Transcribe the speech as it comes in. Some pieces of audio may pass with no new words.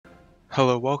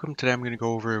Hello, welcome. Today I'm going to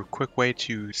go over a quick way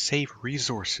to save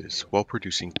resources while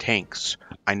producing tanks.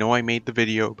 I know I made the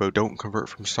video about don't convert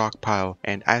from stockpile,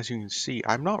 and as you can see,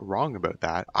 I'm not wrong about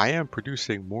that. I am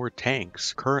producing more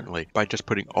tanks currently by just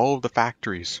putting all of the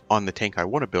factories on the tank I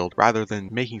want to build rather than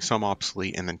making some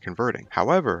obsolete and then converting.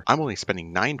 However, I'm only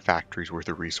spending 9 factories worth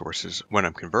of resources when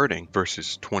I'm converting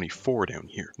versus 24 down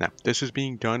here. Now, this is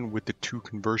being done with the 2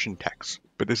 conversion techs,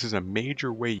 but this is a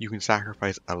major way you can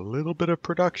sacrifice a little bit of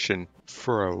production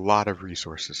for a lot of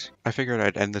resources. I figured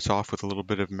I'd end this off with a little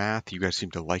bit of math. You guys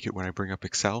seem to like it when I bring up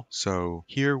Excel. So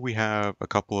here we have a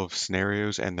couple of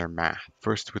scenarios and their math.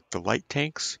 First, with the light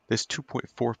tanks, this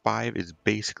 2.45 is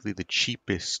basically the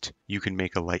cheapest you can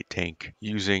make a light tank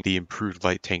using the improved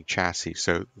light tank chassis.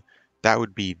 So that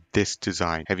would be this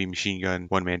design: heavy machine gun,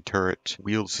 one-man turret,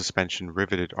 wheeled suspension,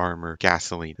 riveted armor,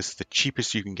 gasoline. This is the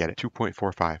cheapest you can get it,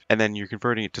 2.45. And then you're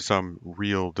converting it to some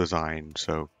real design.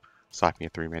 So slapping a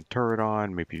 3-man turret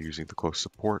on, maybe you're using the close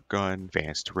support gun,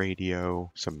 advanced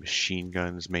radio, some machine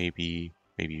guns maybe.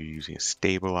 Maybe you're using a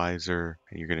stabilizer,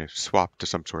 and you're going to swap to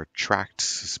some sort of tracked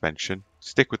suspension.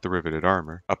 Stick with the riveted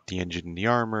armor, up the engine and the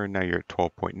armor, and now you're at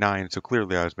 12.9. So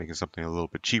clearly I was making something a little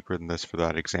bit cheaper than this for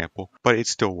that example, but it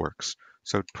still works.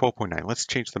 So 12.9, let's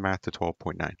change the math to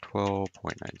 12.9.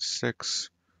 12.96.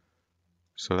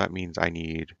 So that means I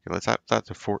need, let's up that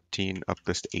to 14, up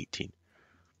this to 18.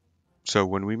 So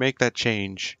when we make that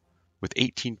change, with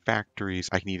 18 factories,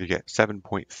 I can either get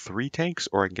 7.3 tanks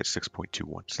or I can get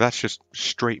 6.21. So that's just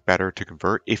straight better to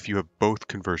convert if you have both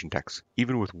conversion techs.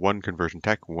 Even with one conversion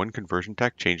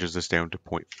tech changes this down to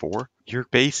 0.4. You're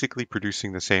basically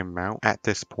producing the same amount at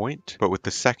this point, but with the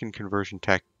second conversion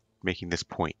tech making this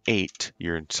 0.8,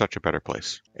 you're in such a better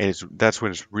place. And that's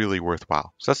when it's really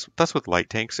worthwhile. So that's with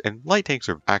light tanks, and light tanks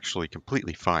are actually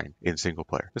completely fine in single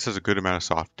player. This has a good amount of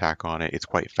soft attack on it. It's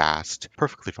quite fast,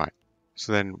 perfectly fine.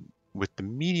 So then with the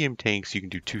medium tanks, you can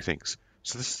do 2 things.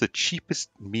 So this is the cheapest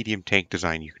medium tank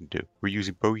design you can do. We're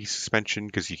using bogie suspension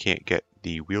because you can't get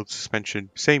the wheeled suspension.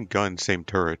 Same gun, same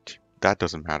turret. That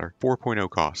doesn't matter. 4.0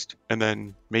 cost. And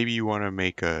then maybe you want to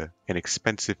make an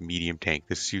expensive medium tank.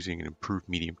 This is using an improved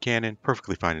medium cannon.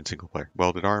 Perfectly fine in single player.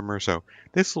 Welded armor. So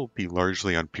this will be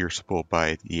largely unpierceable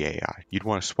by the AI. You'd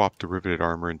want to swap the riveted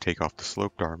armor and take off the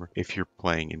sloped armor if you're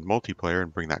playing in multiplayer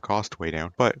and bring that cost way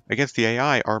down. But against the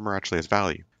AI, armor actually has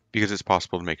value, because it's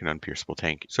possible to make an unpierceable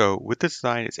tank. So with this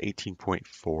design, it's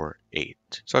 18.48.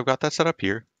 So I've got that set up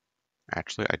here.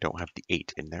 Actually, I don't have the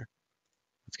 8 in there.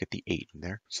 Let's get the 8 in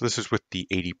there. So this is with the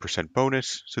 80%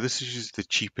 bonus. So this is just the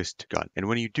cheapest gun. And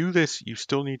when you do this, you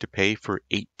still need to pay for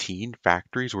 18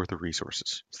 factories worth of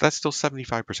resources. So that's still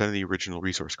 75% of the original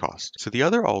resource cost. So the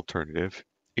other alternative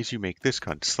is you make this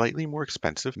gun slightly more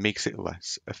expensive, makes it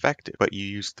less effective, but you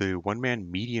use the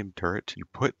one-man medium turret. You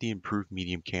put the improved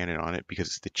medium cannon on it because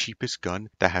it's the cheapest gun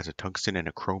that has a tungsten and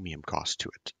a chromium cost to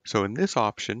it. So in this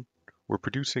option, we're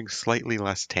producing slightly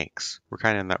less tanks. We're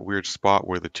kind of in that weird spot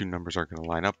where the 2 numbers aren't going to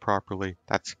line up properly.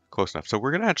 That's close enough. So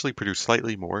we're going to actually produce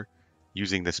slightly more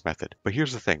using this method. But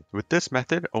here's the thing. With this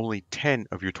method, only 10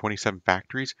 of your 27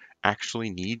 factories actually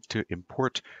need to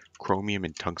import chromium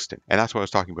and tungsten. And that's what I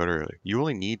was talking about earlier. You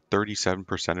only need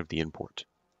 37% of the import.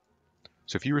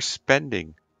 So if you were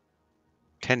spending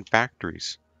 10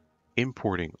 factories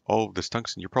importing all of this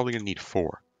tungsten, you're probably going to need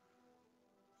 4.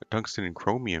 Tungsten and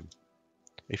chromium.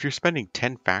 If you're spending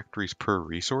 10 factories per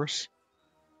resource,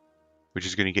 which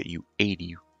is going to get you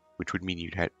 80, which would mean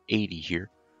you'd have 80 here.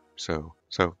 So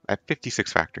at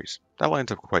 56 factories, that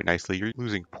lines up quite nicely. You're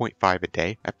losing 0.5 a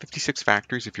day. At 56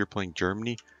 factories, if you're playing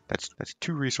Germany, that's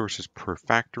 2 resources per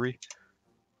factory,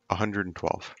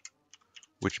 112,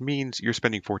 which means you're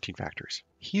spending 14 factories.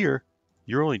 Here,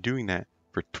 you're only doing that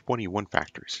for 21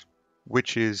 factories,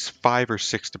 which is 5 or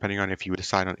 6 depending on if you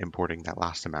decide on importing that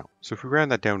last amount. So if we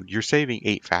round that down, you're saving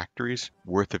 8 factories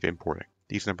worth of importing.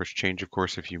 These numbers change, of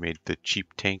course, if you made the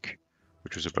cheap tank,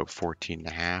 which was about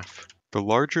 14.5. The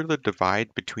larger the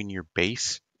divide between your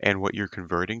base and what you're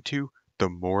converting to, the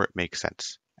more it makes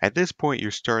sense. At this point,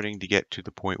 you're starting to get to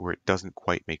the point where it doesn't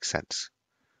quite make sense.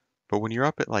 But when you're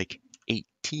up at like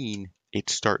 18, it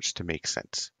starts to make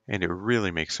sense. And it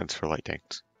really makes sense for light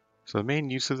tanks. So the main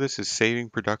use of this is saving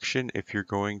production if you're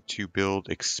going to build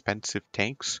expensive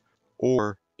tanks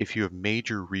or if you have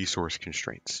major resource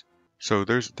constraints. So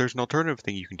there's an alternative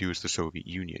thing you can do as the Soviet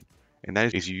Union, and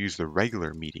that is you use the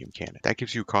regular medium cannon. That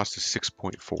gives you a cost of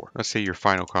 6.4. Let's say your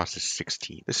final cost is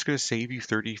 16. This is going to save you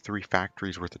 33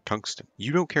 factories worth of tungsten.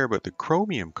 You don't care about the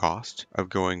chromium cost of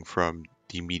going from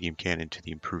the medium cannon to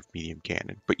the improved medium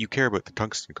cannon, but you care about the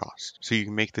tungsten cost. So you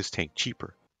can make this tank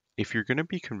cheaper. If you're going to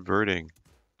be converting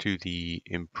to the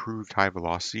improved high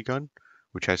velocity gun,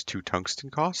 which has 2 tungsten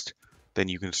cost, then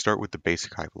you can start with the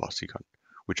basic high velocity gun,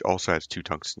 which also has 2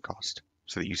 tungsten cost,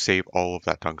 so that you save all of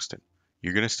that tungsten.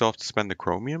 You're going to still have to spend the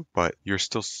chromium, but you're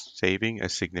still saving a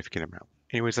significant amount.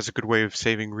 Anyways, that's a good way of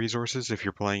saving resources if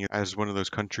you're playing as one of those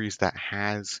countries that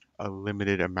has a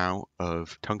limited amount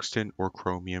of tungsten or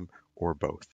chromium or both.